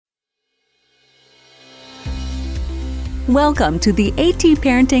Welcome to the AT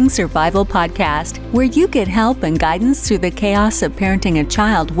Parenting Survival Podcast, where you get help and guidance through the chaos of parenting a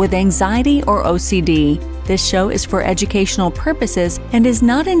child with anxiety or OCD. This show is for educational purposes and is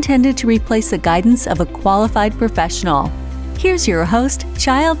not intended to replace the guidance of a qualified professional. Here's your host,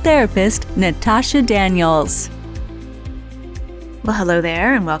 child therapist, Natasha Daniels. Well, hello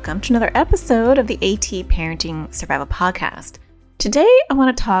there, and welcome to another episode of the AT Parenting Survival Podcast. Today, I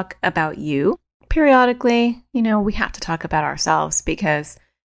want to talk about you. Periodically, we have to talk about ourselves because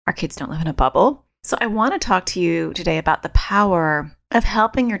our kids don't live in a bubble. So I want to talk to you today about the power of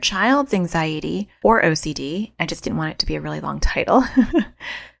helping your child's anxiety or OCD. I just didn't want it to be a really long title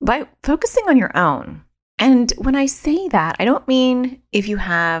by focusing on your own. And when I say that, I don't mean if you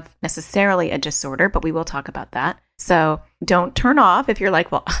have necessarily a disorder, but we will talk about that. So don't turn off if you're like,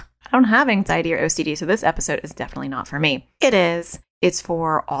 well, I don't have anxiety or OCD, so this episode is definitely not for me. It is. It's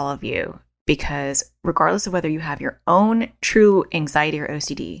for all of you. Because regardless of whether you have your own true anxiety or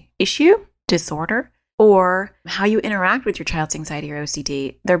OCD issue, disorder, or how you interact with your child's anxiety or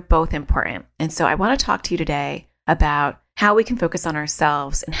OCD, they're both important. And so I want to talk to you today about how we can focus on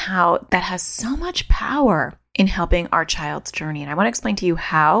ourselves and how that has so much power in helping our child's journey. And I want to explain to you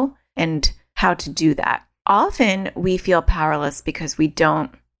how and how to do that. Often we feel powerless because we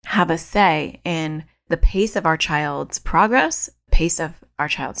don't have a say in the pace of our child's progress, pace of our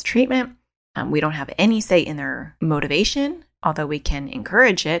child's treatment. We don't have any say in their motivation, although we can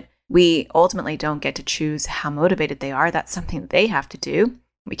encourage it. We ultimately don't get to choose how motivated they are. That's something that they have to do.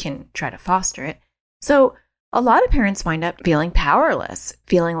 We can try to foster it. So a lot of parents wind up feeling powerless,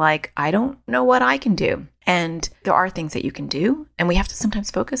 feeling like, I don't know what I can do. And there are things that you can do, and we have to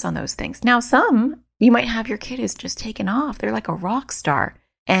sometimes focus on those things. Now, you might have your kid who's just taken off. They're like a rock star,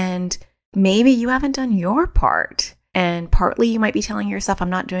 and maybe you haven't done your part. And partly you might be telling yourself, I'm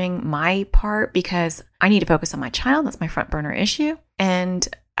not doing my part because I need to focus on my child. That's my front burner issue. And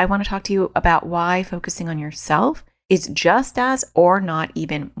I want to talk to you about why focusing on yourself is just as, or not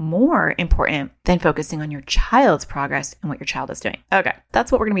even more important than focusing on your child's progress and what your child is doing. Okay,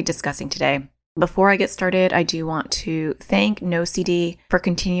 that's what we're going to be discussing today. Before I get started, I do want to thank NoCD for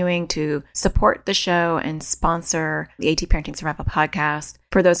continuing to support the show and sponsor the AT Parenting Survival Podcast.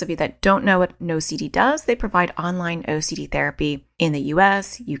 For those of you that don't know what NoCD does, they provide online OCD therapy in the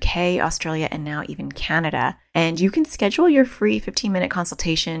US, UK, Australia, and now even Canada. And you can schedule your free 15-minute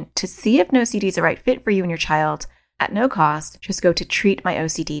consultation to see if NoCD is the right fit for you and your child at no cost. Just go to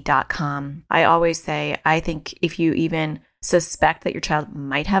treatmyocd.com. I always say, I think if you even suspect that your child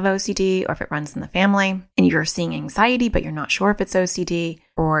might have OCD, or if it runs in the family and you're seeing anxiety, but you're not sure if it's OCD,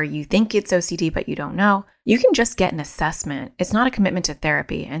 or you think it's OCD, but you don't know, you can just get an assessment. It's not a commitment to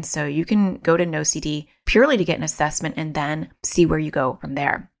therapy. And so you can go to NoCD purely to get an assessment and then see where you go from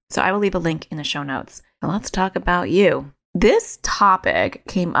there. So I will leave a link in the show notes. Now let's talk about you. This topic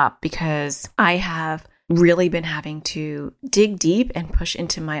came up because I have really been having to dig deep and push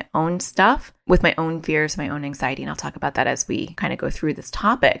into my own stuff with my own fears, my own anxiety. And I'll talk about that as we kind of go through this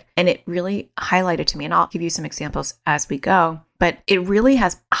topic. And it really highlighted to me, and I'll give you some examples as we go, but it really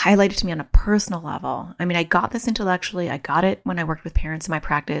has highlighted to me on a personal level. I mean, I got this intellectually. I got it when I worked with parents in my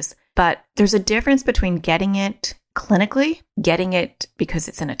practice, but there's a difference between getting it clinically, getting it because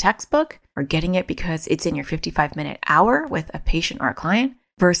it's in a textbook, or getting it because it's in your 55-minute hour with a patient or a client,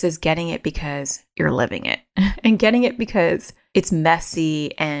 versus getting it because you're living it and getting it because it's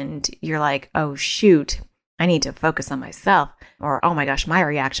messy and you're like, oh, shoot, I need to focus on myself. Or, oh my gosh, my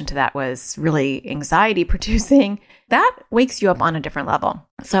reaction to that was really anxiety producing. That wakes you up on a different level.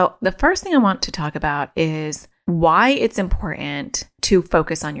 So the first thing I want to talk about is why it's important to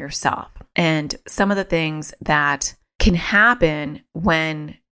focus on yourself and some of the things that can happen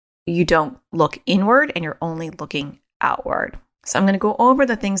when you don't look inward and you're only looking outward. So I'm going to go over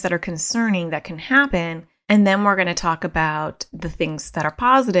the things that are concerning that can happen, and then we're going to talk about the things that are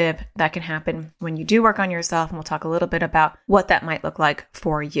positive that can happen when you do work on yourself, and we'll talk a little bit about what that might look like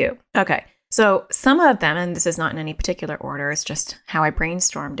for you. Okay, so some of them, and this is not in any particular order, it's just how I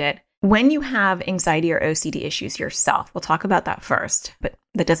brainstormed it. When you have anxiety or OCD issues yourself, we'll talk about that first, but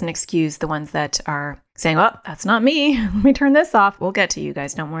that doesn't excuse the ones that are saying, oh, that's not me. Let me turn this off. We'll get to you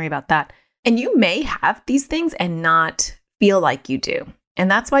guys. Don't worry about that. And you may have these things and not feel like you do. And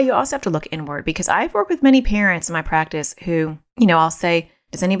that's why you also have to look inward, because I've worked with many parents in my practice who, I'll say,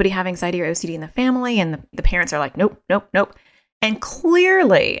 does anybody have anxiety or OCD in the family? And the parents are like, nope, nope, nope. And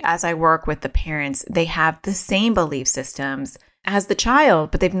clearly, as I work with the parents, they have the same belief systems as the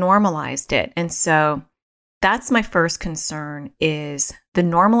child, but they've normalized it. And so that's my first concern, is the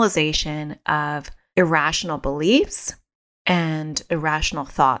normalization of irrational beliefs and irrational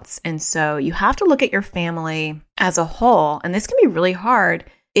thoughts. And so you have to look at your family as a whole. And this can be really hard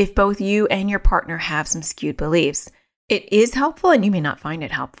if both you and your partner have some skewed beliefs. It is helpful, and you may not find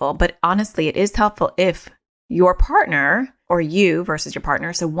it helpful, but honestly, it is helpful if your partner, or you versus your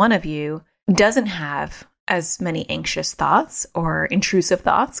partner, so one of you doesn't have as many anxious thoughts or intrusive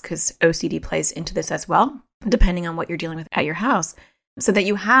thoughts, because OCD plays into this as well, depending on what you're dealing with at your house, so that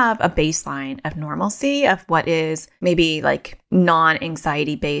you have a baseline of normalcy of what is maybe like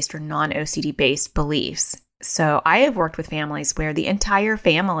non-anxiety based or non-OCD based beliefs. So I have worked with families where the entire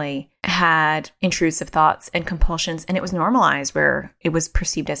family had intrusive thoughts and compulsions, and it was normalized where it was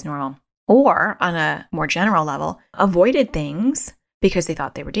perceived as normal. Or on a more general level, avoided things because they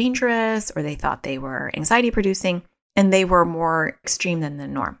thought they were dangerous or they thought they were anxiety producing, and they were more extreme than the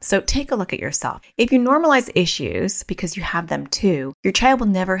norm. So take a look at yourself. If you normalize issues because you have them too, your child will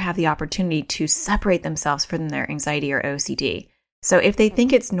never have the opportunity to separate themselves from their anxiety or OCD. So if they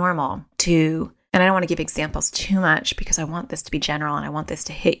think it's normal to, and I don't want to give examples too much because I want this to be general and I want this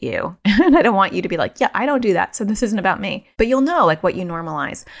to hit you. And I don't want you to be like, yeah, I don't do that, so this isn't about me. But you'll know like what you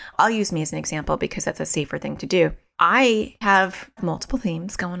normalize. I'll use me as an example because that's a safer thing to do. I have multiple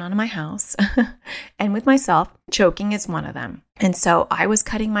themes going on in my house. And with myself, choking is one of them. And so I was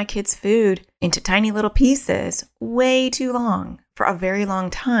cutting my kids' food into tiny little pieces way too long for a very long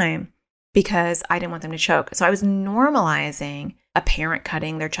time because I didn't want them to choke. So I was normalizing a parent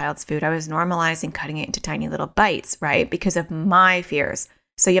cutting their child's food. I was normalizing cutting it into tiny little bites, right? Because of my fears.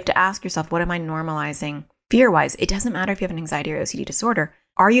 So you have to ask yourself, what am I normalizing fear-wise? It doesn't matter if you have an anxiety or OCD disorder.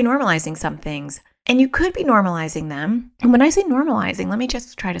 Are you normalizing some things? And you could be normalizing them. And when I say normalizing, let me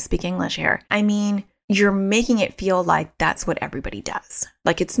just try to speak English here. I mean, you're making it feel like that's what everybody does.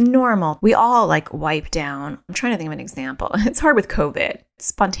 Like it's normal. We all like wipe down. I'm trying to think of an example. It's hard with COVID.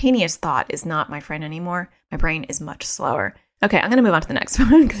 Spontaneous thought is not my friend anymore. My brain is much slower. Okay, I'm going to move on to the next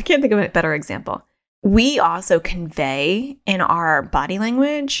one because I can't think of a better example. We also convey in our body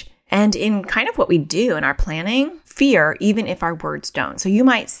language and in kind of what we do in our planning, fear, even if our words don't. So you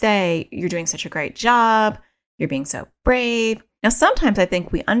might say, you're doing such a great job. You're being so brave. Now, sometimes I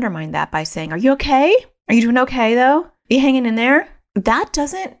think we undermine that by saying, are you okay? Are you doing okay though? Are you hanging in there? That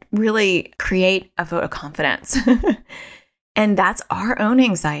doesn't really create a vote of confidence. And that's our own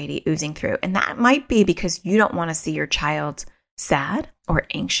anxiety oozing through. And that might be because you don't want to see your child sad or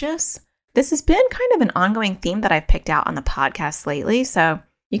anxious. This has been kind of an ongoing theme that I've picked out on the podcast lately. So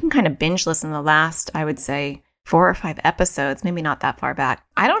you can kind of binge listen to the last, I would say, 4 or 5 episodes, maybe not that far back.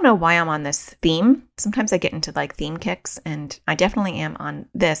 I don't know why I'm on this theme. Sometimes I get into like theme kicks, and I definitely am on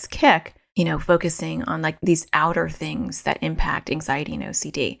this kick, focusing on like these outer things that impact anxiety and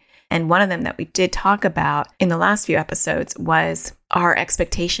OCD. And one of them that we did talk about in the last few episodes was our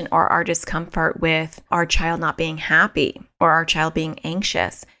expectation or our discomfort with our child not being happy or our child being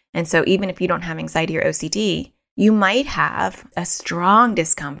anxious. And so even if you don't have anxiety or OCD, you might have a strong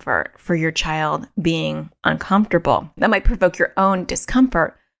discomfort for your child being uncomfortable. That might provoke your own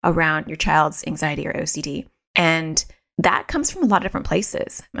discomfort around your child's anxiety or OCD. And that comes from a lot of different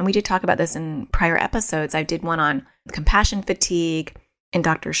places. And we did talk about this in prior episodes. I did one on compassion fatigue. In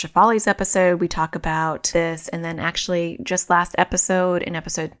Dr. Shefali's episode, we talk about this. And then actually just last episode, in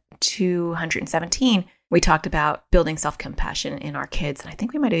episode 217, we talked about building self-compassion in our kids. And I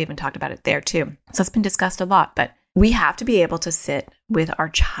think we might have even talked about it there too. So it's been discussed a lot, but we have to be able to sit with our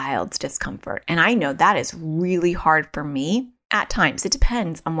child's discomfort. And I know that is really hard for me at times. It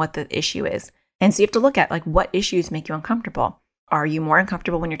depends on what the issue is. And so you have to look at like what issues make you uncomfortable. Are you more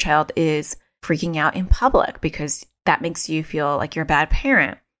uncomfortable when your child is freaking out in public because that makes you feel like you're a bad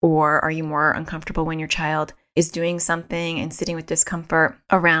parent? Or are you more uncomfortable when your child is doing something and sitting with discomfort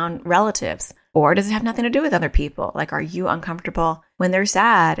around relatives? Or does it have nothing to do with other people? Like, are you uncomfortable when they're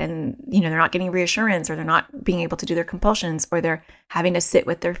sad and, they're not getting reassurance, or they're not being able to do their compulsions, or they're having to sit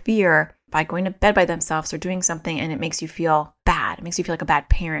with their fear by going to bed by themselves or doing something, and it makes you feel bad. It makes you feel like a bad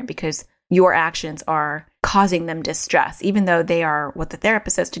parent because your actions are causing them distress, even though they are what the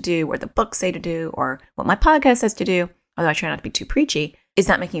therapist says to do, or the books say to do, or what my podcast says to do, although I try not to be too preachy, is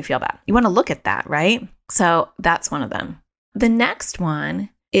not making you feel bad. You want to look at that, right? So that's one of them. The next one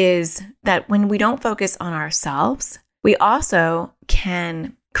is that when we don't focus on ourselves, we also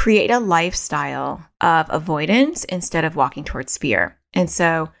can create a lifestyle of avoidance instead of walking towards fear. And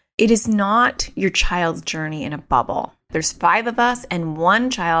so it is not your child's journey in a bubble. There's 5 of us, and one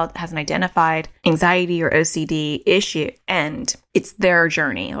child has an identified anxiety or OCD issue, and it's their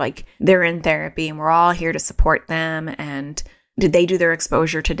journey. Like, they're in therapy and we're all here to support them. And did they do their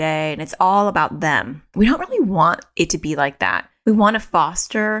exposure today? And it's all about them. We don't really want it to be like that. We want to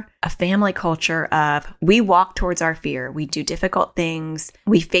foster a family culture of we walk towards our fear. We do difficult things.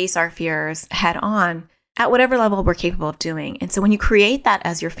 We face our fears head on at whatever level we're capable of doing. And so when you create that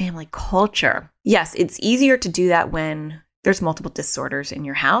as your family culture, yes, it's easier to do that when there's multiple disorders in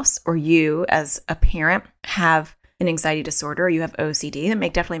your house, or you as a parent have an anxiety disorder, or you have OCD.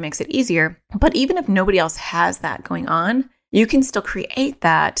 That definitely makes it easier. But even if nobody else has that going on, you can still create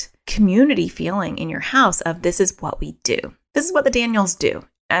that community feeling in your house of this is what we do. This is what the Daniels do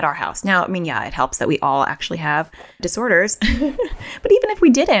at our house. Now, it helps that we all actually have disorders. But even if we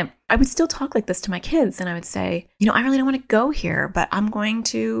didn't, I would still talk like this to my kids. And I would say, I really don't want to go here, but I'm going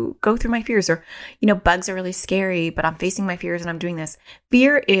to go through my fears. Or, bugs are really scary, but I'm facing my fears and I'm doing this.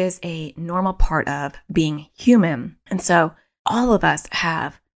 Fear is a normal part of being human. And so all of us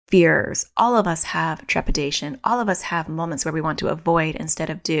have fears. All of us have trepidation. All of us have moments where we want to avoid instead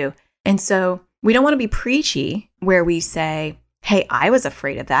of do. And so we don't want to be preachy where we say, hey, I was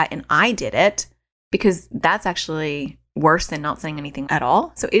afraid of that and I did it, because that's actually worse than not saying anything at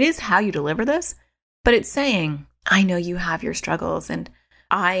all. So it is how you deliver this, but it's saying, I know you have your struggles and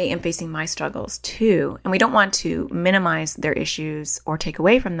I am facing my struggles too. And we don't want to minimize their issues or take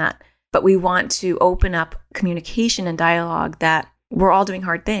away from that, but we want to open up communication and dialogue that we're all doing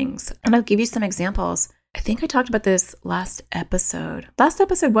hard things. And I'll give you some examples. I think I talked about this last episode. Last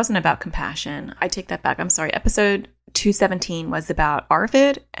episode wasn't about compassion. I take that back. I'm sorry. Episode 217 was about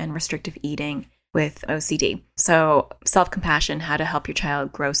ARFID and restrictive eating with OCD. So self-compassion, how to help your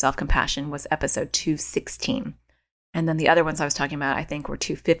child grow self-compassion, was episode 216. And then the other ones I was talking about, I think, were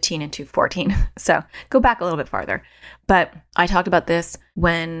 215 and 214. So go back a little bit farther. But I talked about this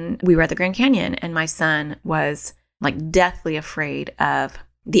when we were at the Grand Canyon and my son was deathly afraid of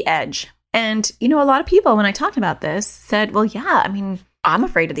the edge. And, a lot of people, when I talked about this, said, well, yeah, I'm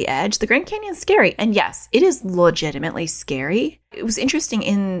afraid of the edge. The Grand Canyon's scary. And yes, it is legitimately scary. It was interesting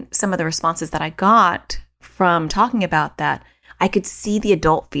in some of the responses that I got from talking about that. I could see the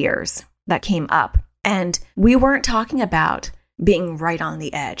adult fears that came up. And we weren't talking about being right on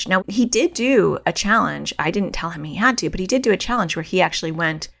the edge. Now, he did do a challenge. I didn't tell him he had to, but he did do a challenge where he actually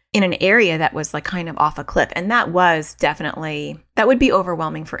went in an area that was kind of off a cliff. And that was definitely, that would be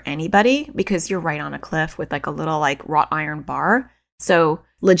overwhelming for anybody because you're right on a cliff with a little wrought iron bar. So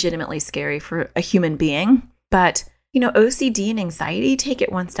legitimately scary for a human being. But, OCD and anxiety take it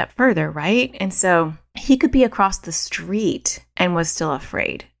one step further, right? And so he could be across the street and was still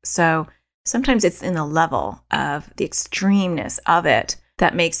afraid. So sometimes it's in the level of the extremeness of it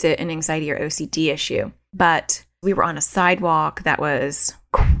that makes it an anxiety or OCD issue. But we were on a sidewalk that was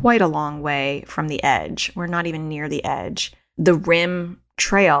quite a long way from the edge. We're not even near the edge. The rim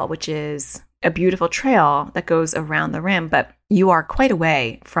trail, which is a beautiful trail that goes around the rim, but you are quite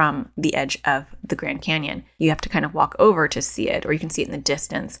away from the edge of the Grand Canyon. You have to kind of walk over to see it, or you can see it in the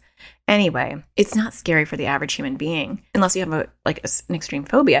distance. Anyway, it's not scary for the average human being unless you have an extreme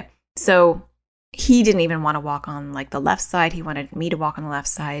phobia. So he didn't even want to walk on the left side. He wanted me to walk on the left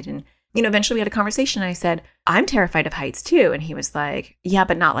side. And eventually we had a conversation and I said, I'm terrified of heights too. And he was like, yeah,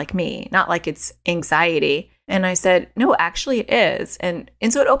 but not like me, not like it's anxiety. And I said, no, actually it is. And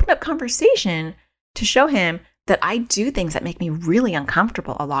so it opened up conversation to show him that I do things that make me really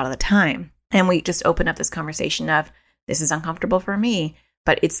uncomfortable a lot of the time. And we just opened up this conversation of, this is uncomfortable for me,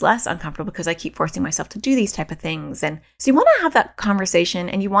 but it's less uncomfortable because I keep forcing myself to do these type of things. And so you want to have that conversation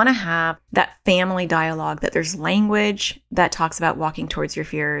and you want to have that family dialogue, that there's language that talks about walking towards your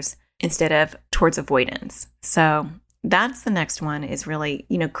fears instead of towards avoidance. So that's the next one, is really,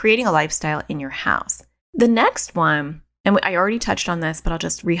 creating a lifestyle in your house. The next one, and I already touched on this, but I'll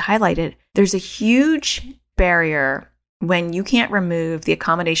just re-highlight it. There's a huge barrier when you can't remove the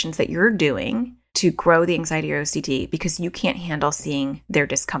accommodations that you're doing to grow the anxiety or OCD because you can't handle seeing their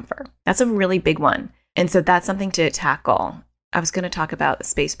discomfort. That's a really big one. And so that's something to tackle. I was going to talk about the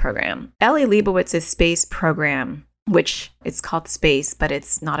SPACE program. Ellie Leibowitz's SPACE program, which it's called SPACE, but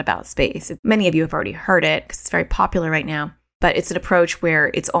it's not about space. Many of you have already heard it because it's very popular right now. But it's an approach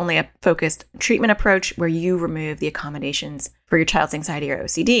where it's only a focused treatment approach where you remove the accommodations for your child's anxiety or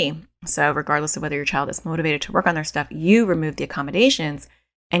OCD. So regardless of whether your child is motivated to work on their stuff, you remove the accommodations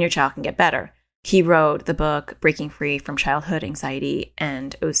and your child can get better. He wrote the book, Breaking Free from Childhood Anxiety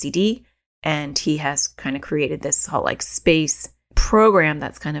and OCD. And he has kind of created this whole SPACE program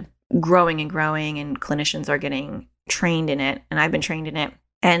that's kind of growing and clinicians are getting trained in it. And I've been trained in it.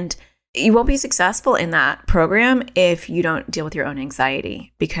 And you won't be successful in that program if you don't deal with your own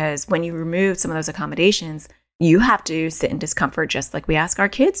anxiety, because when you remove some of those accommodations, you have to sit in discomfort just like we ask our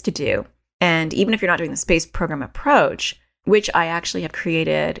kids to do. And even if you're not doing the SPACE program approach, which I actually have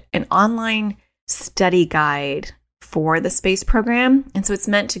created an online study guide for the SPACE program. And so it's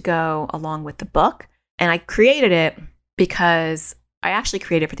meant to go along with the book. And I created it because I actually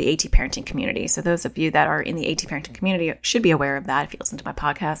created it for the AT parenting community. So those of you that are in the AT parenting community should be aware of that if you listen to my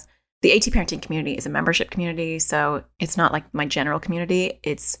podcast. The AT parenting community is a membership community. So it's not like my general community.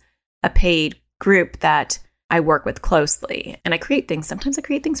 It's a paid group that I work with closely. And I create things. Sometimes I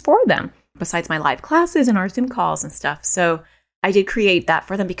create things for them besides my live classes and our Zoom calls and stuff. So I did create that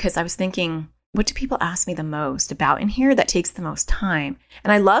for them because I was thinking, what do people ask me the most about in here that takes the most time?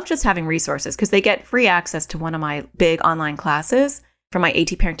 And I love just having resources because they get free access to one of my big online classes from my AT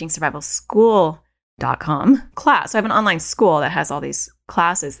Parenting Survival School.com class. So I have an online school that has all these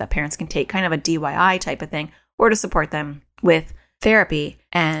classes that parents can take, kind of a DIY type of thing, or to support them with therapy.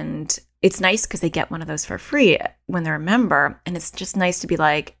 And it's nice because they get one of those for free when they're a member. And it's just nice to be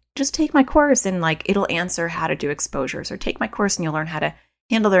like, just take my course and like it'll answer how to do exposures, or take my course and you'll learn how to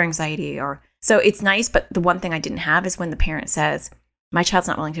handle their anxiety. Or so it's nice. But the one thing I didn't have is when the parent says, my child's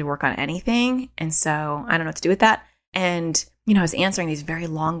not willing to work on anything. And so I don't know what to do with that. And, you know, I was answering these very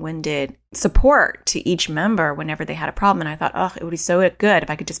long-winded support to each member whenever they had a problem. And I thought, oh, it would be so good if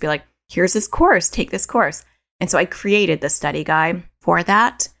I could just be like, here's this course, take this course. And so I created the study guide for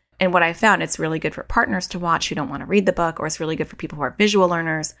that. And what I found, it's really good for partners to watch who don't want to read the book, or it's really good for people who are visual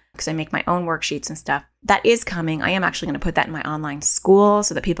learners because I make my own worksheets and stuff. That is coming. I am actually going to put that in my online school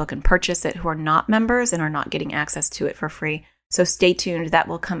so that people can purchase it who are not members and are not getting access to it for free. So stay tuned. That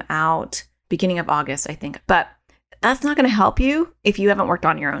will come out beginning of August, I think. But that's not going to help you if you haven't worked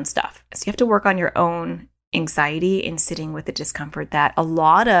on your own stuff. So you have to work on your own anxiety and sitting with the discomfort that a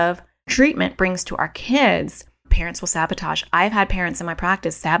lot of treatment brings to our kids. Parents will sabotage. I've had parents in my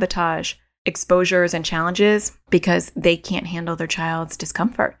practice sabotage exposures and challenges because they can't handle their child's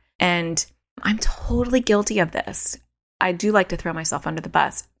discomfort. And I'm totally guilty of this. I do like to throw myself under the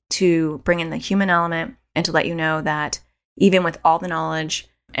bus to bring in the human element and to let you know that even with all the knowledge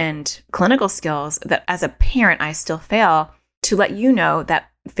and clinical skills, that as a parent, I still fail, to let you know that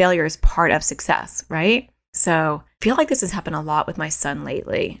failure is part of success, right? So I feel like this has happened a lot with my son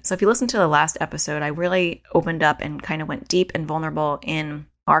lately. So if you listen to the last episode, I really opened up and kind of went deep and vulnerable in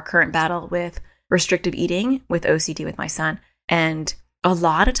our current battle with restrictive eating with OCD with my son. And a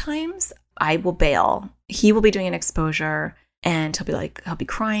lot of times I will bail. He will be doing an exposure and he'll be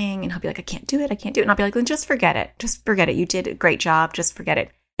crying and he'll be like, I can't do it. And I'll be like, then just forget it. Just forget it. You did a great job. Just forget it.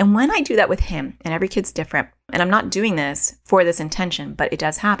 And when I do that with him, and every kid's different, and I'm not doing this for this intention, but it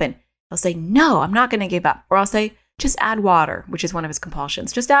does happen, I'll say, no, I'm not going to give up. Or I'll say, just add water, which is one of his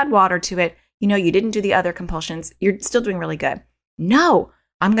compulsions. Just add water to it. You know, you didn't do the other compulsions. You're still doing really good. No,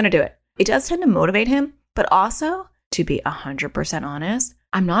 I'm going to do it. It does tend to motivate him, but also, to be 100% honest,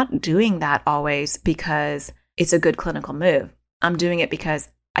 I'm not doing that always because it's a good clinical move. I'm doing it because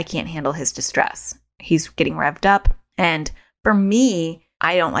I can't handle his distress. He's getting revved up. And for me,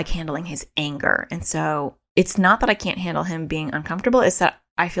 I don't like handling his anger. And so it's not that I can't handle him being uncomfortable. It's that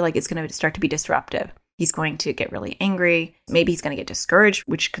I feel like it's going to start to be disruptive. He's going to get really angry. Maybe he's going to get discouraged,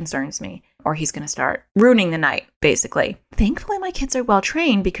 which concerns me. Or he's going to start ruining the night, basically. Thankfully, my kids are well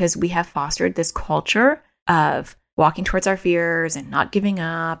trained because we have fostered this culture of walking towards our fears and not giving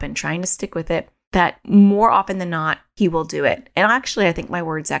up and trying to stick with it, that more often than not, he will do it. And actually, I think my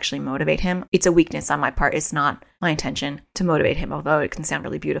words actually motivate him. It's a weakness on my part. It's not my intention to motivate him, although it can sound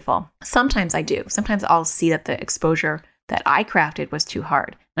really beautiful. Sometimes I do. Sometimes I'll see that the exposure that I crafted was too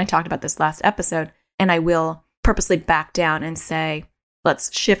hard. And I talked about this last episode, and I will purposely back down and say,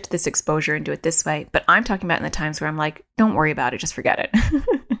 let's shift this exposure and do it this way. But I'm talking about in the times where I'm like, don't worry about it, just forget it.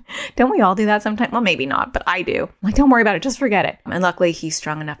 Don't we all do that sometimes? Well, maybe not, but I do. I'm like, don't worry about it, just forget it. And luckily, he's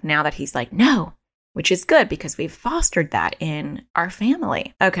strong enough now that he's like, no, which is good because we've fostered that in our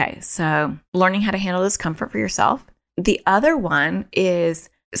family. Okay, so learning how to handle discomfort for yourself. The other one is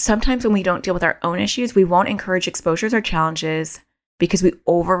sometimes when we don't deal with our own issues, we won't encourage exposures or challenges because we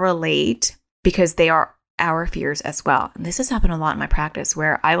over-relate because they are our fears as well. And this has happened a lot in my practice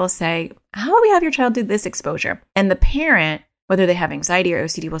where I will say, how about we have your child do this exposure? And the parent, whether they have anxiety or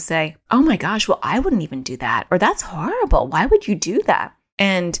OCD, will say, oh my gosh, well, I wouldn't even do that. Or that's horrible. Why would you do that?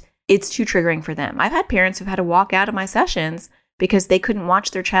 And it's too triggering for them. I've had parents who've had to walk out of my sessions because they couldn't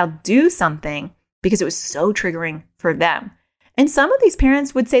watch their child do something because it was so triggering for them. And some of these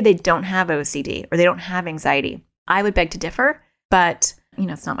parents would say they don't have OCD or they don't have anxiety. I would beg to differ, but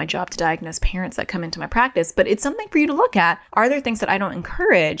it's not my job to diagnose parents that come into my practice, but it's something for you to look at. Are there things that I don't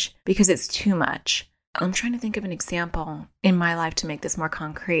encourage because it's too much? I'm trying to think of an example in my life to make this more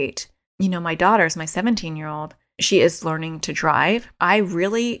concrete. My daughter's my 17-year-old. She is learning to drive. I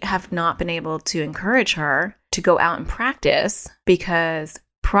really have not been able to encourage her to go out and practice because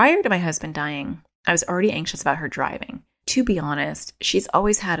prior to my husband dying, I was already anxious about her driving. To be honest, she's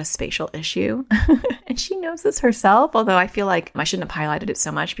always had a spatial issue and she knows this herself, although I feel like I shouldn't have highlighted it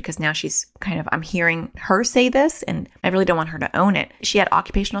so much because now I'm hearing her say this and I really don't want her to own it. She had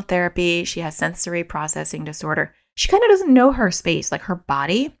occupational therapy. She has sensory processing disorder. She kind of doesn't know her space, like her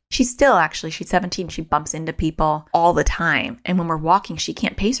body. She's 17. She bumps into people all the time. And when we're walking, she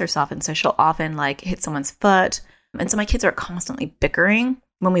can't pace herself. And so she'll often hit someone's foot. And so my kids are constantly bickering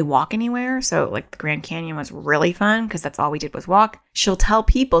when we walk anywhere. So the Grand Canyon was really fun because that's all we did was walk. She'll tell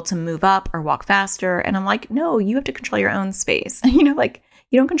people to move up or walk faster. And I'm like, no, you have to control your own space. You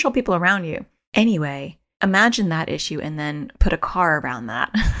don't control people around you. Anyway, imagine that issue and then put a car around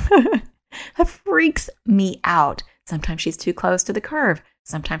that. That freaks me out. Sometimes she's too close to the curve.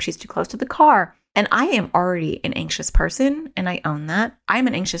 Sometimes she's too close to the car. And I am already an anxious person, and I own that. I'm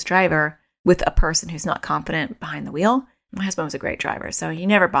an anxious driver with a person who's not confident behind the wheel. My husband was a great driver, so he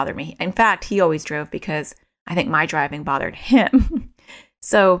never bothered me. In fact, he always drove because I think my driving bothered him.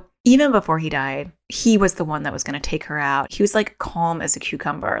 So even before he died, he was the one that was going to take her out. He was calm as a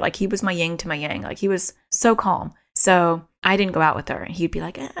cucumber. He was my yin to my yang. He was so calm. So I didn't go out with her. He'd be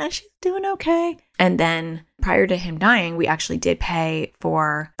like, she's doing okay. And then prior to him dying, we actually did pay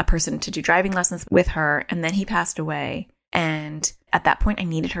for a person to do driving lessons with her. And then he passed away. And at that point, I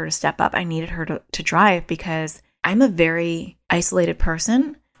needed her to step up. I needed her to drive because I'm a very isolated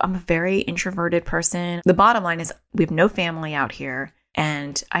person. I'm a very introverted person. The bottom line is we have no family out here.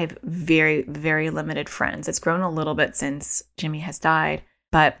 And I have very, very limited friends. It's grown a little bit since Jimmy has died.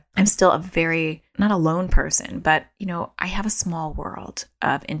 But I'm still not a lone person, but, I have a small world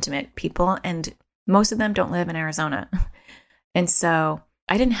of intimate people and most of them don't live in Arizona. And so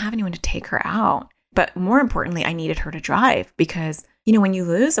I didn't have anyone to take her out. But more importantly, I needed her to drive because, when you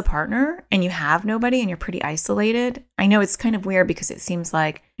lose a partner and you have nobody and you're pretty isolated, I know it's kind of weird because it seems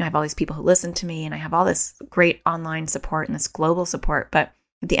like I have all these people who listen to me and I have all this great online support and this global support. But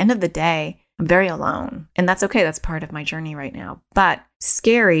at the end of the day, I'm very alone. And that's okay. That's part of my journey right now. But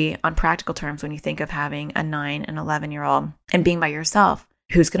scary on practical terms when you think of having a 9 and 11-year-old and being by yourself.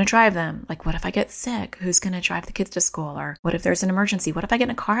 Who's going to drive them? What if I get sick? Who's going to drive the kids to school? Or what if there's an emergency? What if I get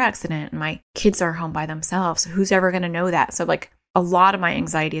in a car accident and my kids are home by themselves? Who's ever going to know that? So a lot of my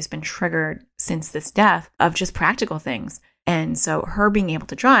anxiety has been triggered since this death of just practical things. And so her being able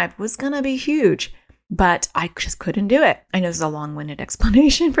to drive was going to be huge. But I just couldn't do it. I know this is a long-winded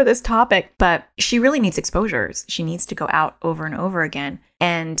explanation for this topic, but she really needs exposures. She needs to go out over and over again.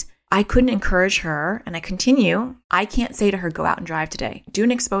 And I couldn't encourage her, and I continue. I can't say to her, go out and drive today. Do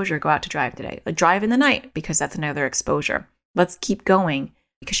an exposure, go out to drive today. Drive in the night, because that's another exposure. Let's keep going,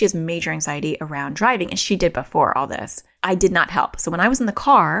 because she has major anxiety around driving, and she did before all this. I did not help. So when I was in the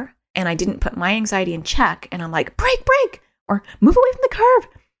car, and I didn't put my anxiety in check, and I'm like, brake, or move away from the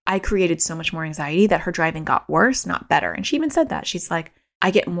curve, I created so much more anxiety that her driving got worse, not better. And she even said that. She's like,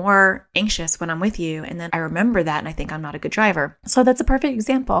 I get more anxious when I'm with you. And then I remember that and I think I'm not a good driver. So that's a perfect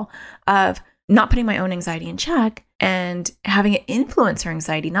example of not putting my own anxiety in check and having it influence her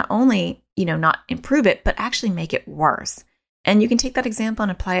anxiety, not only, not improve it, but actually make it worse. And you can take that example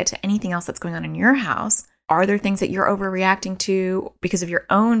and apply it to anything else that's going on in your house. Are there things that you're overreacting to because of your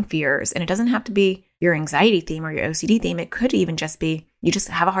own fears? And it doesn't have to be your anxiety theme or your OCD theme. It could even just be you just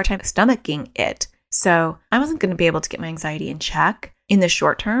have a hard time stomaching it. So I wasn't going to be able to get my anxiety in check in the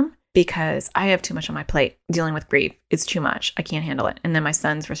short term because I have too much on my plate dealing with grief. It's too much. I can't handle it. And then my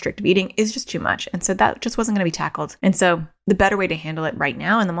son's restrictive eating is just too much. And so that just wasn't going to be tackled. And so the better way to handle it right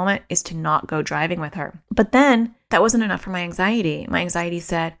now in the moment is to not go driving with her. But then that wasn't enough for my anxiety. My anxiety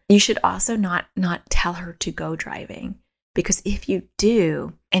said, you should also not tell her to go driving. Because if you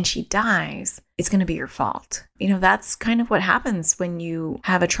do and she dies, it's going to be your fault. That's kind of what happens when you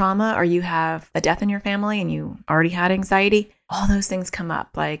have a trauma or you have a death in your family and you already had anxiety. All those things come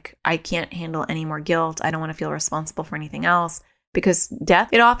up. Like, I can't handle any more guilt. I don't want to feel responsible for anything else. Because death,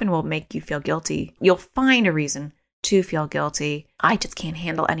 it often will make you feel guilty. You'll find a reason to feel guilty. I just can't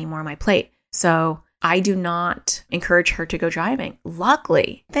handle any more on my plate. So I do not encourage her to go driving.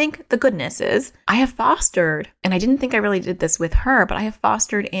 Luckily, thank the goodnesses, I have fostered, and I didn't think I really did this with her, but I have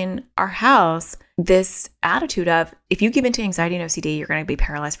fostered in our house this attitude of, if you give into anxiety and OCD, you're going to be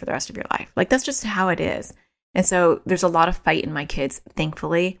paralyzed for the rest of your life. That's just how it is. And so there's a lot of fight in my kids,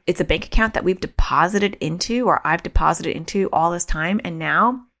 thankfully. It's a bank account that we've deposited into, or I've deposited into all this time, and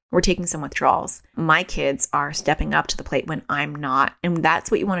now we're taking some withdrawals. My kids are stepping up to the plate when I'm not. And that's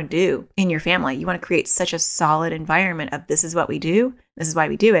what you want to do in your family. You want to create such a solid environment of this is what we do, this is why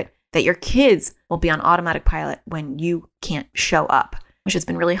we do it, that your kids will be on automatic pilot when you can't show up. which has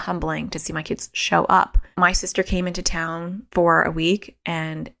been really humbling to see my kids show up. My sister came into town for a week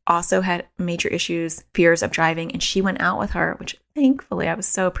and also had major issues, fears of driving. And she went out with her, which thankfully I was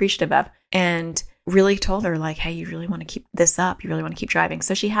so appreciative of, and really told her like, hey, you really want to keep this up. You really want to keep driving.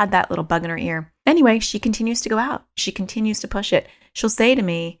 So she had that little bug in her ear. Anyway, she continues to go out. She continues to push it. She'll say to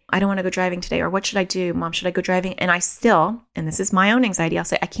me, I don't want to go driving today. Or what should I do? Mom, should I go driving? And I still, and this is my own anxiety, I'll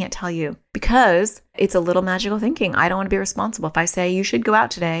say, I can't tell you because it's a little magical thinking. I don't want to be responsible. If I say you should go out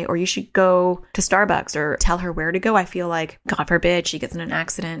today or you should go to Starbucks or tell her where to go, I feel like, God forbid, she gets in an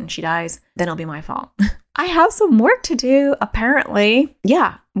accident and she dies, then it'll be my fault. I have some work to do, apparently.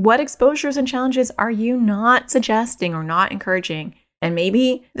 Yeah. What exposures and challenges are you not suggesting or not encouraging? And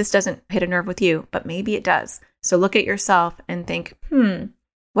maybe this doesn't hit a nerve with you, but maybe it does. So look at yourself and think,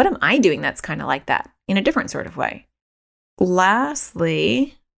 what am I doing that's kind of like that in a different sort of way?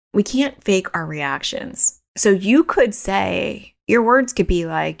 Lastly, we can't fake our reactions. So you could say, your words could be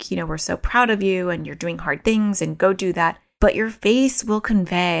like, we're so proud of you and you're doing hard things and go do that. But your face will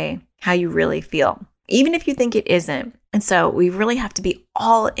convey how you really feel, even if you think it isn't. And so we really have to be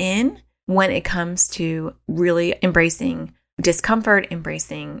all in when it comes to really embracing discomfort,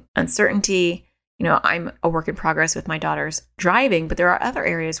 embracing uncertainty. I'm a work in progress with my daughter's driving, but there are other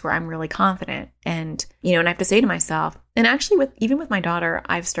areas where I'm really confident. And, and I have to say to myself, and actually even with my daughter,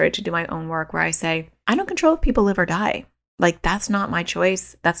 I've started to do my own work where I say, I don't control if people live or die. Like, that's not my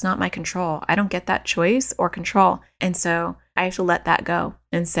choice. That's not my control. I don't get that choice or control. And so I have to let that go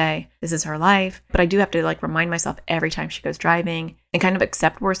and say, this is her life. But I do have to remind myself every time she goes driving and kind of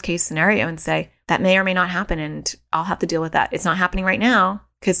accept worst case scenario and say, that may or may not happen. And I'll have to deal with that. It's not happening right now.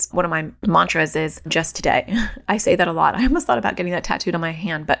 Because one of my mantras is just today. I say that a lot. I almost thought about getting that tattooed on my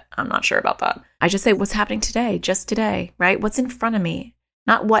hand, but I'm not sure about that. I just say, what's happening today? Just today, right? What's in front of me?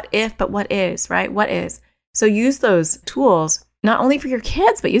 Not what if, but what is, right? What is? So use those tools, not only for your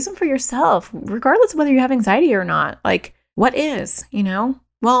kids, but use them for yourself, regardless of whether you have anxiety or not. Like, what is,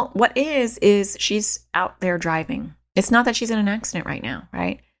 Well, what is she's out there driving. It's not that she's in an accident right now,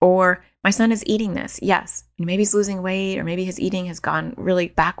 right? Or my son is eating this. Yes. Maybe he's losing weight or maybe his eating has gone really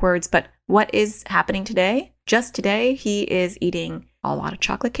backwards. But what is happening today? Just today, he is eating a lot of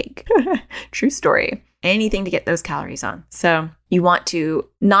chocolate cake. True story. Anything to get those calories on. So you want to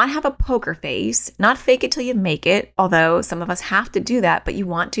not have a poker face, not fake it till you make it. Although some of us have to do that, but you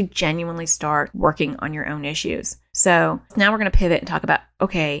want to genuinely start working on your own issues. So now we're going to pivot and talk about,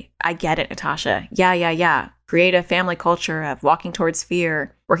 okay, I get it, Natasha. Yeah. Create a family culture of walking towards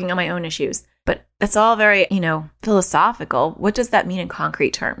fear, working on my own issues. But that's all very, philosophical. What does that mean in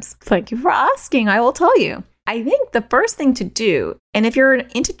concrete terms? Thank you for asking. I will tell you. I think the first thing to do, and if you're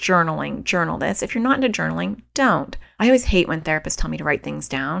into journaling, journal this. If you're not into journaling, don't. I always hate when therapists tell me to write things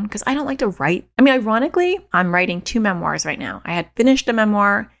down because I don't like to write. I mean, ironically, I'm writing 2 memoirs right now. I had finished a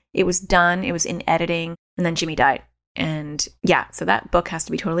memoir. It was done. It was in editing. And then Jimmy died. And yeah, so that book has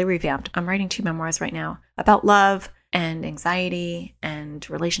to be totally revamped. I'm writing 2 memoirs right now about love and anxiety and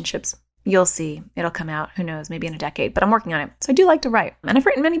relationships. You'll see. It'll come out, who knows, maybe in a decade, but I'm working on it. So I do like to write, and I've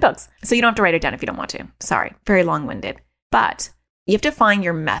written many books. So you don't have to write it down if you don't want to. Sorry, very long-winded. But you have to find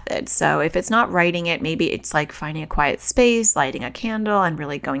your method. So if it's not writing it, maybe it's like finding a quiet space, lighting a candle, and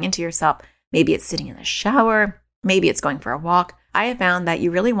really going into yourself. Maybe it's sitting in the shower. Maybe it's going for a walk. I have found that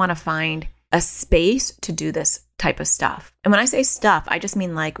you really want to find a space to do this type of stuff. And when I say stuff, I just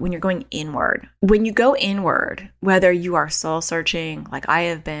mean like when you're going inward. When you go inward, whether you are soul searching like I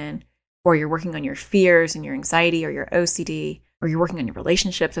have been, or you're working on your fears and your anxiety or your OCD, or you're working on your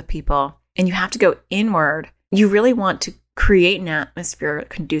relationships with people, and you have to go inward, you really want to create an atmosphere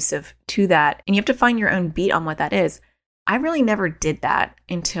conducive to that. And you have to find your own beat on what that is. I really never did that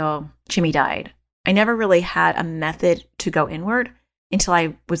until Jimmy died. I never really had a method to go inward until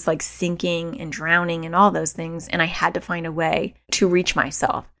I was like sinking and drowning and all those things. And I had to find a way to reach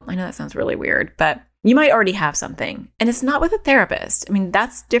myself. I know that sounds really weird, but you might already have something. And it's not with a therapist. I mean,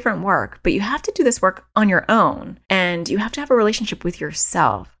 that's different work, but you have to do this work on your own. And you have to have a relationship with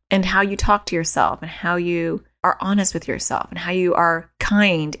yourself and how you talk to yourself and how you are honest with yourself and how you are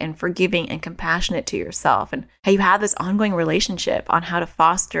kind and forgiving and compassionate to yourself and how you have this ongoing relationship on how to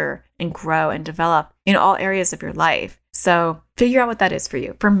foster and grow and develop in all areas of your life. So figure out what that is for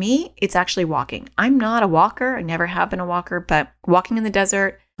you. For me, it's actually walking. I'm not a walker. I never have been a walker, but walking in the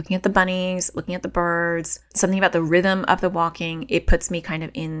desert, looking at the bunnies, looking at the birds, something about the rhythm of the walking, it puts me kind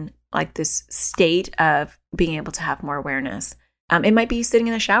of in like this state of being able to have more awareness. It might be sitting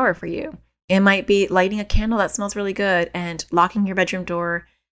in the shower for you. It might be lighting a candle that smells really good and locking your bedroom door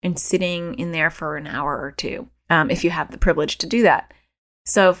and sitting in there for an hour or 2, if you have the privilege to do that.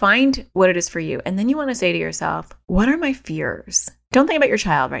 So find what it is for you. And then you want to say to yourself, what are my fears? don't think about your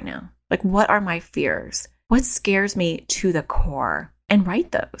child right now. Like, what are my fears? What scares me to the core? And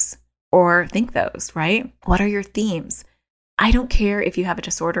write those or think those, right? What are your themes? I don't care if you have a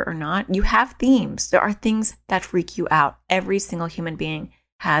disorder or not. You have themes. There are things that freak you out. Every single human being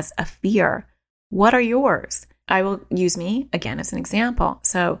has a fear. What are yours? I will use me again as an example.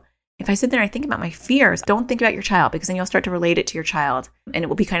 So if I sit there and I think about my fears, don't think about your child, because then you'll start to relate it to your child and it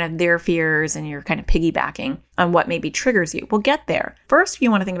will be kind of their fears and you're kind of piggybacking on what maybe triggers you. We'll get there. First, you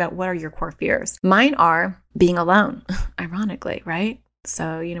want to think about what are your core fears. Mine are being alone, ironically, right?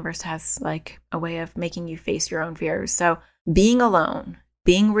 So universe has like a way of making you face your own fears. So being alone,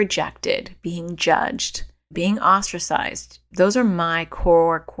 being rejected, being judged, being ostracized, those are my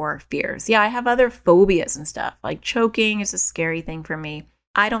core fears. Yeah, I have other phobias and stuff. Like choking is a scary thing for me.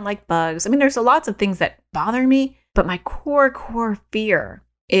 I don't like bugs. I mean, there's lots of things that bother me, but my core fear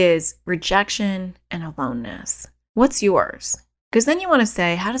is rejection and aloneness. What's yours? Because then you want to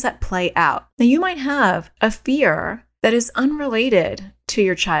say, how does that play out? Now, you might have a fear that is unrelated to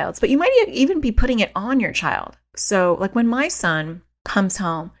your child's, but you might even be putting it on your child. So like when my son comes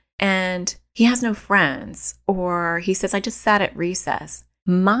home and he has no friends, or he says, I just sat at recess,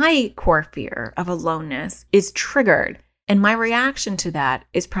 my core fear of aloneness is triggered. And my reaction to that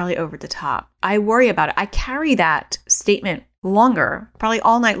is probably over the top. I worry about it. I carry that statement longer, probably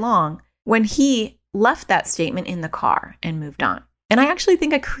all night long, when he left that statement in the car and moved on. And I actually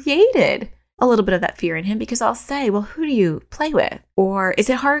think I created a little bit of that fear in him, because I'll say, well, who do you play with? Or is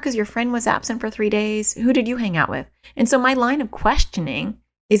it hard because your friend was absent for 3 days? Who did you hang out with? And so my line of questioning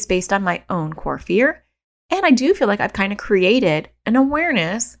is based on my own core fear. And I do feel like I've kind of created an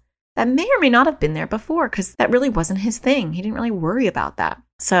awareness that may or may not have been there before, because that really wasn't his thing. He didn't really worry about that.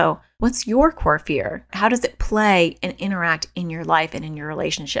 So what's your core fear? How does it play and interact in your life and in your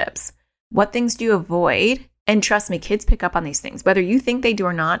relationships? What things do you avoid? And trust me, kids pick up on these things. Whether you think they do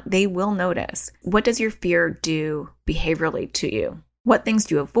or not, they will notice. What does your fear do behaviorally to you? What things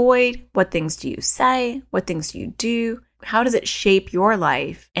do you avoid? What things do you say? What things do you do? How does it shape your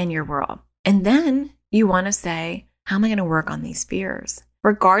life and your world? And then you want to say, how am I going to work on these fears?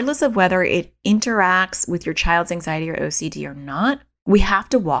 Regardless of whether it interacts with your child's anxiety or OCD or not, we have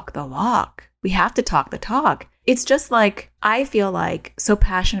to walk the walk. We have to talk the talk. It's just like, I feel like so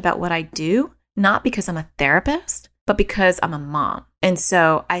passionate about what I do, not because I'm a therapist, but because I'm a mom. And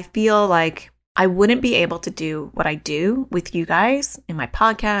so I feel like I wouldn't be able to do what I do with you guys in my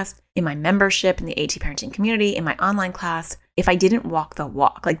podcast, in my membership, in the AT parenting community, in my online class, if I didn't walk the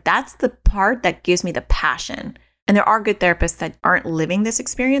walk. Like, that's the part that gives me the passion. And there are good therapists that aren't living this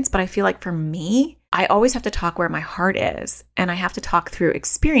experience, but I feel like for me, I always have to talk where my heart is. And I have to talk through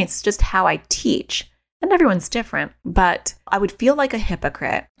experience, just how I teach. And everyone's different, but I would feel like a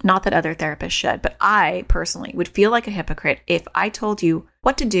hypocrite, not that other therapists should, but I personally would feel like a hypocrite if I told you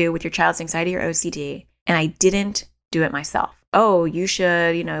what to do with your child's anxiety or OCD and I didn't do it myself. Oh, you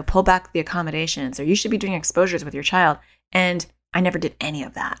should, pull back the accommodations, or you should be doing exposures with your child. And I never did any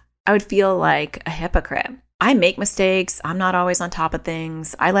of that. I would feel like a hypocrite. I make mistakes. I'm not always on top of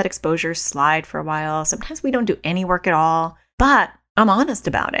things. I let exposures slide for a while. Sometimes we don't do any work at all, but I'm honest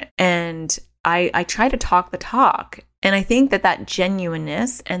about it. And I try to talk the talk. And I think that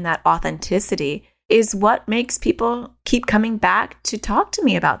genuineness and that authenticity is what makes people keep coming back to talk to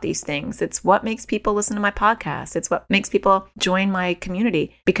me about these things. It's what makes people listen to my podcast. It's what makes people join my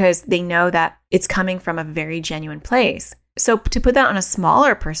community, because they know that it's coming from a very genuine place. So to put that on a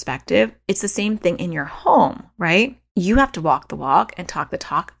smaller perspective, it's the same thing in your home, right? You have to walk the walk and talk the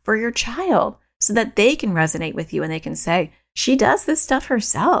talk for your child so that they can resonate with you and they can say, she does this stuff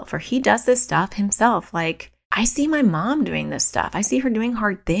herself, or he does this stuff himself. Like, I see my mom doing this stuff. I see her doing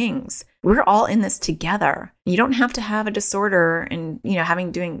hard things. We're all in this together. You don't have to have a disorder and,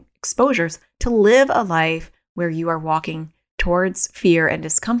 doing exposures to live a life where you are walking towards fear and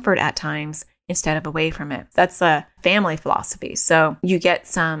discomfort at times instead of away from it. That's a family philosophy. So you get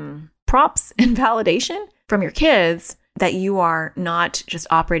some props and validation from your kids that you are not just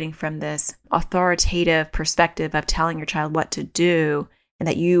operating from this authoritative perspective of telling your child what to do and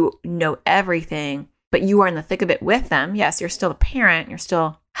that you know everything, but you are in the thick of it with them. Yes, you're still a parent, you're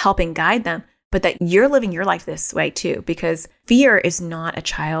still helping guide them, but that you're living your life this way too, because fear is not a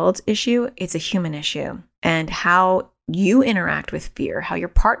child issue, it's a human issue. And how you interact with fear, how your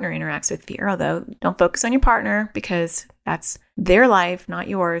partner interacts with fear, although don't focus on your partner because that's their life, not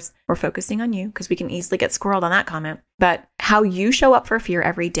yours. We're focusing on you because we can easily get squirreled on that comment. But how you show up for fear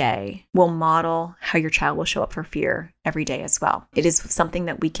every day will model how your child will show up for fear every day as well. It is something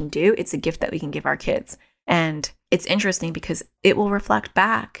that we can do. It's a gift that we can give our kids. And it's interesting because it will reflect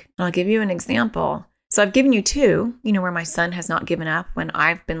back. And I'll give you an example. So I've given you two, where my son has not given up when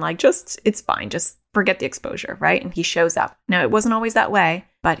I've been like, it's fine. Just forget the exposure, right? And he shows up. Now, it wasn't always that way,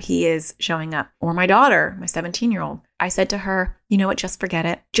 but he is showing up. Or my daughter, my 17-year-old, I said to her, you know what, just forget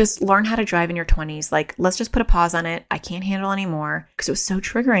it. Just learn how to drive in your 20s. Like, let's just put a pause on it. I can't handle anymore because it was so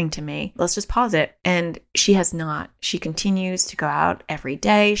triggering to me. Let's just pause it. And she has not. She continues to go out every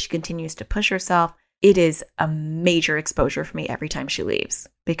day. She continues to push herself. It is a major exposure for me every time she leaves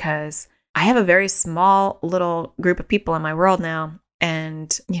because I have a very small little group of people in my world now.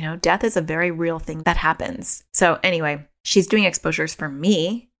 And, death is a very real thing that happens. So anyway, she's doing exposures for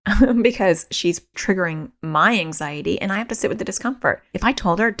me because she's triggering my anxiety and I have to sit with the discomfort. If I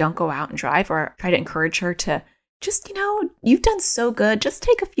told her, don't go out and drive, or try to encourage her to just, you've done so good, just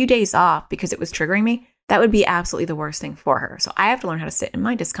take a few days off because it was triggering me, that would be absolutely the worst thing for her. So I have to learn how to sit in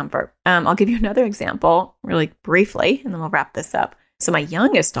my discomfort. I'll give you another example really briefly, and then we'll wrap this up. So my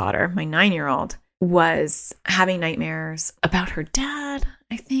youngest daughter, my 9-year-old, was having nightmares about her dad,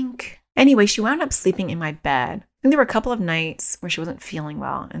 I think. Anyway, she wound up sleeping in my bed. I think there were a couple of nights where she wasn't feeling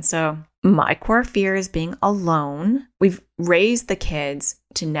well. And so my core fear is being alone. We've raised the kids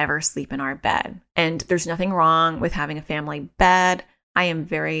to never sleep in our bed. And there's nothing wrong with having a family bed. I am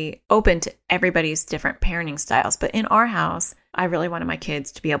very open to everybody's different parenting styles. But in our house, I really wanted my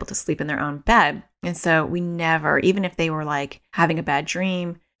kids to be able to sleep in their own bed. And so we never, even if they were like having a bad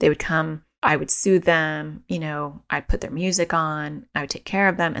dream, they would come, I would soothe them, I'd put their music on, I would take care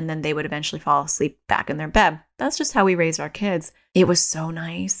of them, and then they would eventually fall asleep back in their bed. That's just how we raised our kids. It was so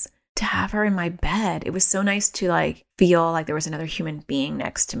nice to have her in my bed. It was so nice to feel like there was another human being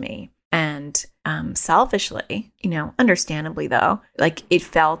next to me. And selfishly, understandably though, it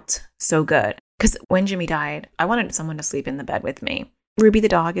felt so good. Because when Jimmy died, I wanted someone to sleep in the bed with me. Ruby the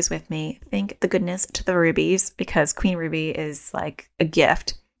dog is with me. Thank the goodness to the Rubies, because Queen Ruby is like a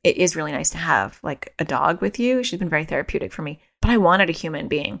gift. It is really nice to have a dog with you. She's been very therapeutic for me. But I wanted a human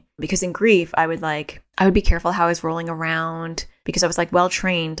being because in grief, I would be careful how I was rolling around because I was well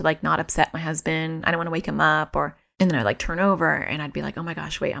trained to not upset my husband. I don't want to wake him up, and then I'd turn over and I'd be like, oh my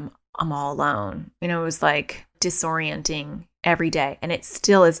gosh, wait, I'm all alone. It was disorienting every day, and it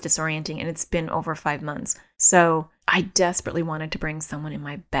still is disorienting, and it's been over 5 months. So I desperately wanted to bring someone in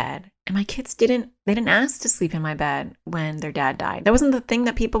my bed, and my kids didn't ask to sleep in my bed when their dad died. That wasn't the thing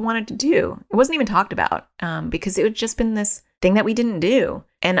that people wanted to do. It wasn't even talked about because it had just been this thing that we didn't do.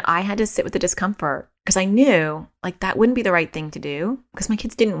 And I had to sit with the discomfort because I knew that wouldn't be the right thing to do because my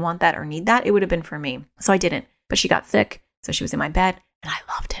kids didn't want that or need that. It would have been for me. So I didn't. But she got sick, so she was in my bed, and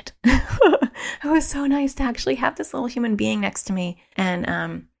I loved it. It was so nice to actually have this little human being next to me.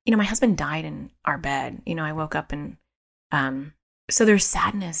 And, my husband died in our bed. I woke up and so there's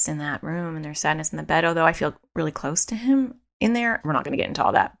sadness in that room and there's sadness in the bed, although I feel really close to him in there. We're not going to get into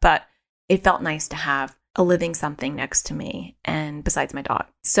all that, but it felt nice to have a living something next to me and besides my dog.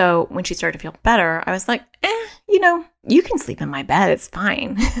 So when she started to feel better, I was like, you can sleep in my bed. It's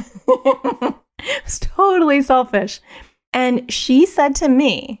fine. It's totally selfish. And she said to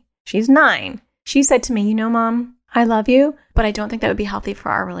me, she's 9. She said to me, Mom, I love you, but I don't think that would be healthy for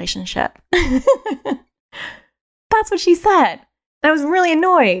our relationship. That's what she said. And I was really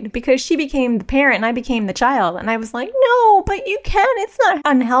annoyed because she became the parent and I became the child. And I was like, no, but you can. It's not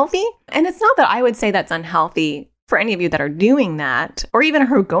unhealthy. And it's not that I would say that's unhealthy for any of you that are doing that, or even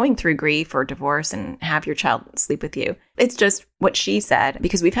who are going through grief or divorce and have your child sleep with you. It's just what she said,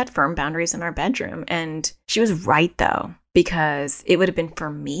 because we've had firm boundaries in our bedroom. And she was right, though, because it would have been for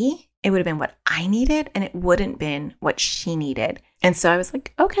me. It would have been what I needed, and it wouldn't been what she needed. And so I was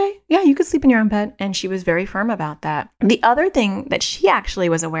like, okay, yeah, you could sleep in your own bed. And she was very firm about that. The other thing that she actually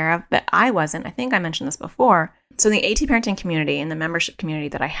was aware of that I wasn't, I think I mentioned this before. So in the AT parenting community, in the membership community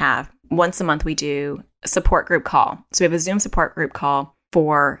that I have, once a month we do a support group call. So we have a Zoom support group call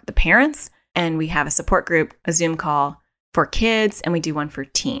for the parents, and we have a support group, a Zoom call for kids, and we do one for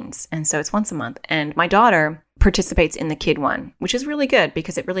teens. And so it's once a month. And my daughter participates in the kid one, which is really good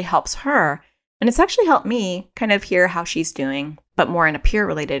because it really helps her. And it's actually helped me kind of hear how she's doing, but more in a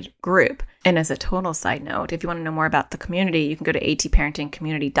peer-related group. And as a total side note, if you want to know more about the community, you can go to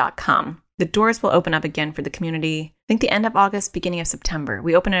atparentingcommunity.com. The doors will open up again for the community, I think the end of August, beginning of September.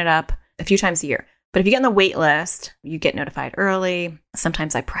 We open it up a few times a year. But if you get on the wait list, you get notified early.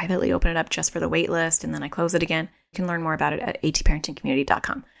 Sometimes I privately open it up just for the wait list, and then I close it again. You can learn more about it at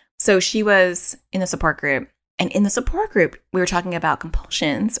atparentingcommunity.com. So she was in the support group. And in the support group, we were talking about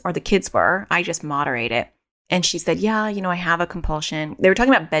compulsions, or the kids were. I just moderate it. And she said, yeah, I have a compulsion. They were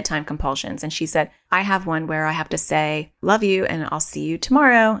talking about bedtime compulsions. And she said, I have one where I have to say, love you, and I'll see you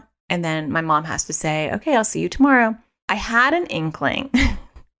tomorrow. And then my mom has to say, okay, I'll see you tomorrow. I had an inkling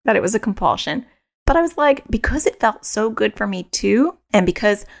that it was a compulsion. But I was like, because it felt so good for me too, and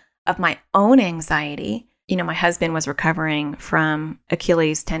because of my own anxiety, my husband was recovering from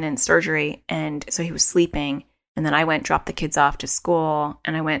Achilles tendon surgery, and so he was sleeping. And then I dropped the kids off to school,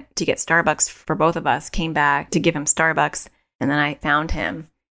 and I went to get Starbucks for both of us, came back to give him Starbucks, and then I found him.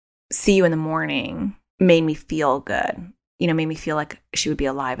 See you in the morning made me feel good, made me feel like she would be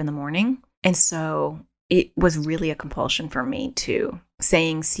alive in the morning. And so it was really a compulsion for me to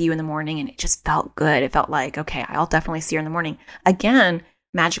saying see you in the morning, and it just felt good. It felt like, okay, I'll definitely see her in the morning. Again,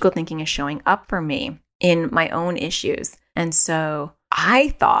 magical thinking is showing up for me in my own issues. And so I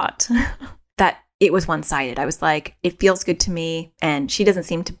thought that it was one-sided. I was like, it feels good to me, and she doesn't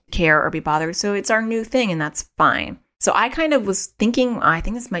seem to care or be bothered, so it's our new thing, and that's fine. So I kind of was thinking, I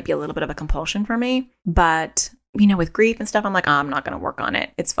think this might be a little bit of a compulsion for me, but, with grief and stuff, I'm like, I'm not going to work on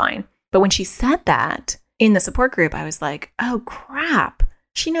it. It's fine. But when she said that in the support group, I was like, oh, crap.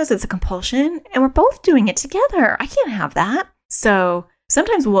 She knows it's a compulsion, and we're both doing it together. I can't have that. So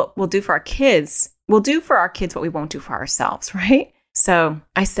sometimes we'll do for our kids. We'll do for our kids what we won't do for ourselves, right? So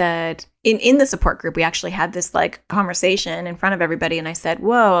I said, in the support group, we actually had this conversation in front of everybody. And I said,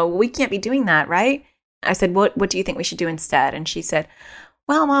 whoa, we can't be doing that, right? I said, what do you think we should do instead? And she said,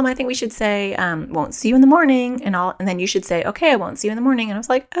 well, Mom, I think we should say, won't see you in the morning. And then you should say, okay, I won't see you in the morning. And I was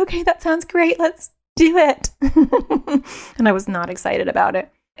like, okay, that sounds great. Let's do it. And I was not excited about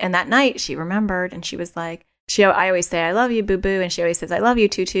it. And that night she remembered, and she was like, I always say, I love you, boo boo. And she always says, I love you,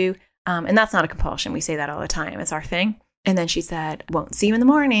 tutu. And that's not a compulsion. We say that all the time. It's our thing. And then she said, won't see you in the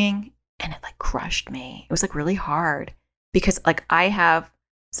morning. And it crushed me. It was really hard because I have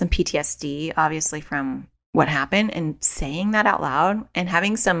some PTSD, obviously, from what happened, and saying that out loud and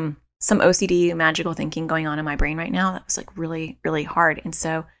having some OCD magical thinking going on in my brain right now, that was really, really hard. And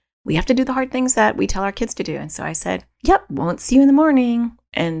so we have to do the hard things that we tell our kids to do. And so I said, yep, won't see you in the morning.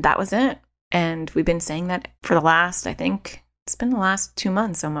 And that was it. And we've been saying that for the last, I think it's been the last 2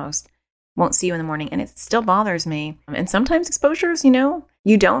 months almost. Won't see you in the morning. And it still bothers me. And sometimes exposures,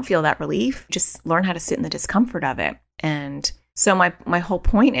 you don't feel that relief. Just learn how to sit in the discomfort of it. And so my whole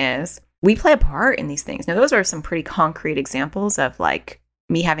point is we play a part in these things. Now, those are some pretty concrete examples of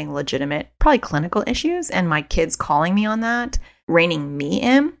me having legitimate, probably clinical issues, and my kids calling me on that, reining me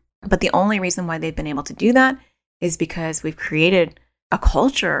in. But the only reason why they've been able to do that is because we've created a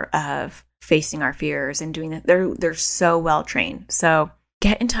culture of facing our fears and doing that. They're so well trained. So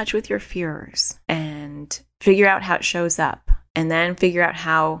get in touch with your fears and figure out how it shows up, and then figure out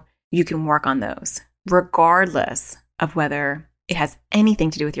how you can work on those, regardless of whether it has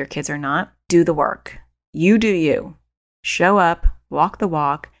anything to do with your kids or not. Do the work. You do you. Show up, walk the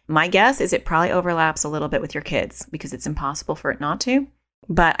walk. My guess is it probably overlaps a little bit with your kids because it's impossible for it not to.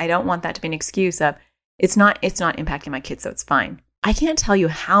 But I don't want that to be an excuse of it's not impacting my kids, so it's fine. I can't tell you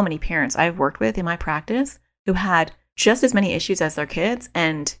how many parents I've worked with in my practice who had just as many issues as their kids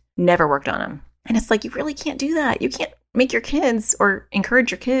and never worked on them. And it's you really can't do that. You can't make your kids or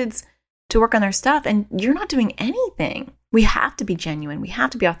encourage your kids to work on their stuff, and you're not doing anything. We have to be genuine. We have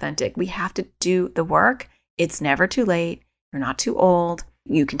to be authentic. We have to do the work. It's never too late. You're not too old.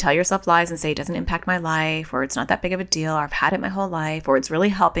 You can tell yourself lies and say it doesn't impact my life, or it's not that big of a deal, or I've had it my whole life, or it's really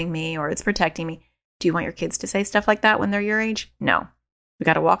helping me, or it's protecting me. Do you want your kids to say stuff like that when they're your age? No. We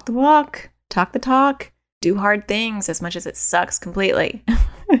got to walk the walk, talk the talk, do hard things as much as it sucks completely.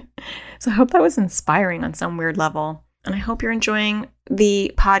 So I hope that was inspiring on some weird level. And I hope you're enjoying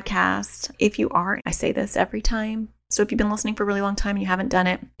the podcast. If you are, I say this every time. So if you've been listening for a really long time and you haven't done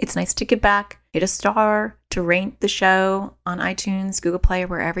it, it's nice to give back. Hit a star, to rate the show on iTunes, Google Play, or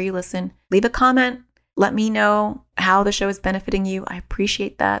wherever you listen. Leave a comment. Let me know how the show is benefiting you. I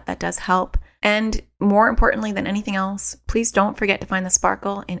appreciate that. That does help. And more importantly than anything else, please don't forget to find the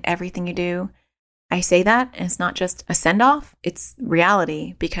sparkle in everything you do. I say that, and it's not just a send-off. It's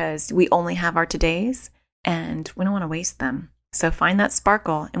reality, because we only have our todays, and we don't want to waste them. So find that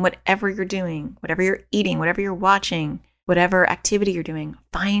sparkle in whatever you're doing, whatever you're eating, whatever you're watching, whatever activity you're doing.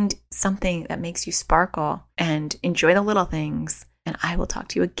 Find something that makes you sparkle and enjoy the little things. And I will talk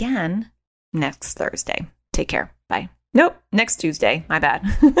to you again next Thursday. Take care. Bye. Nope, next Tuesday. My bad.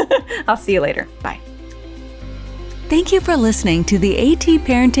 I'll see you later. Bye. Thank you for listening to the AT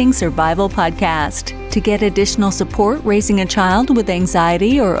Parenting Survival Podcast. To get additional support raising a child with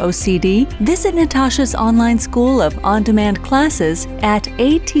anxiety or OCD, visit Natasha's online school of on-demand classes at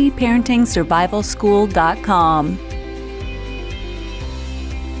atparentingsurvivalschool.com.